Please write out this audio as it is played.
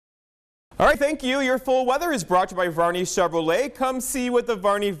All right, thank you. Your full weather is brought to you by Varney Chevrolet. Come see what the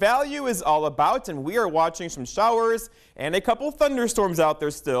Varney value is all about, and we are watching some showers and a couple thunderstorms out there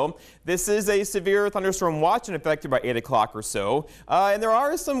still. This is a severe thunderstorm watch and affected by 8 o'clock or so. And there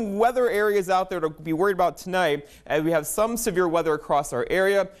are some weather areas out there to be worried about tonight, as we have some severe weather across our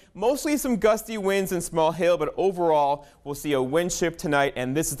area. Mostly some gusty winds and small hail, but overall we'll see a wind shift tonight,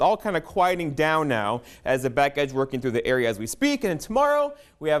 and this is all kind of quieting down now as the back edge working through the area as we speak. And tomorrow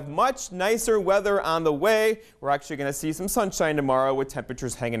we have much nicer weather on the way. We're actually going to see some sunshine tomorrow with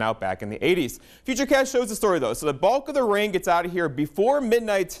temperatures hanging out back in the 80s. Futurecast shows the story though. So the bulk of the rain gets out of here before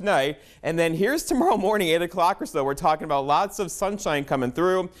midnight tonight, and then here's tomorrow morning 8 o'clock or so. We're talking about lots of sunshine coming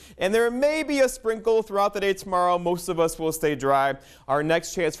through, and there may be a sprinkle throughout the day tomorrow. Most of us will stay dry. Our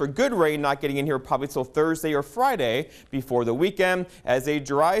next chance for good rain not getting in here probably till Thursday or Friday before the weekend, as a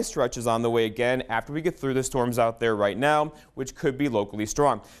dry stretch is on the way again after we get through the storms out there right now, which could be locally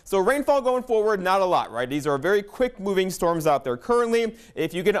strong. So rainfall going forward, not a lot, right? These are very quick moving storms out there currently.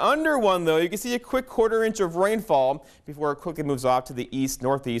 If you get under one though, you can see a quick quarter-inch of rainfall before it quickly moves off to the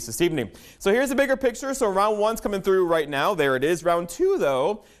east-northeast this evening. So here's a bigger picture. So round one's coming through right now. There it is. Round two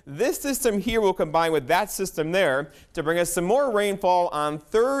though, this system here will combine with that system there to bring us some more rainfall on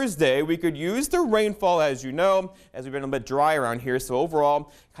Thursday. We could use the rainfall, as you know, as we've been a bit dry around here. So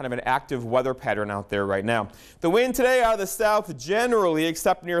overall, kind of an active weather pattern out there right now. The wind today out of the south generally,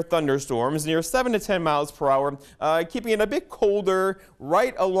 except near thunderstorms, near 7 to 10 miles per hour, keeping it a bit colder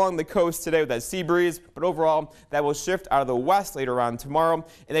right along the coast today with that sea breeze. But overall, that will shift out of the west later on tomorrow.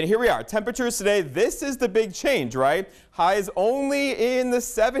 And then here we are. Temperatures today, this is the big change, right? Highs only in the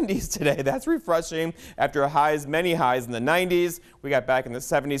 70s today. That's refreshing after many highs in the 90s. We got back in the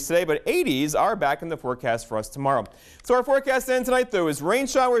 70s today, but 80s are back in the forecast for us tomorrow. So our forecast end tonight, though, is rain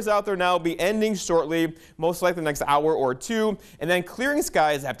showers out there now will be ending shortly, most likely the next hour or two, and then clearing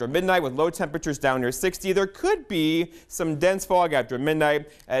skies after midnight with low temperatures down near 60. There could be some dense fog after midnight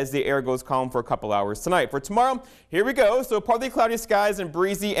as the air goes calm for a couple hours tonight. For tomorrow, here we go. So partly cloudy skies and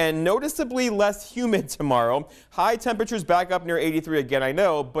breezy and noticeably less humid tomorrow. High temperatures back up near 83 again, I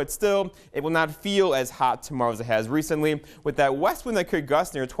know, but still it will not feel as hot tomorrow as it has recently with that west wind that could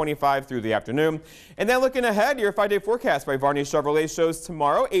gust near 25 through the afternoon. And then looking ahead, your 5-day forecast by Varney Chevrolet shows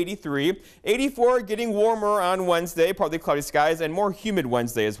tomorrow 83, 84 getting warmer on Wednesday, partly cloudy skies and more humid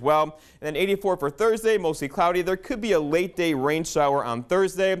Wednesday as well. And then 84 for Thursday, mostly cloudy. There could be a late day rain shower on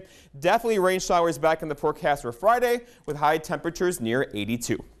Thursday. Definitely rain showers back in the forecast for Friday with high temperatures near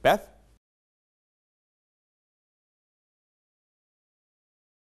 82. Beth?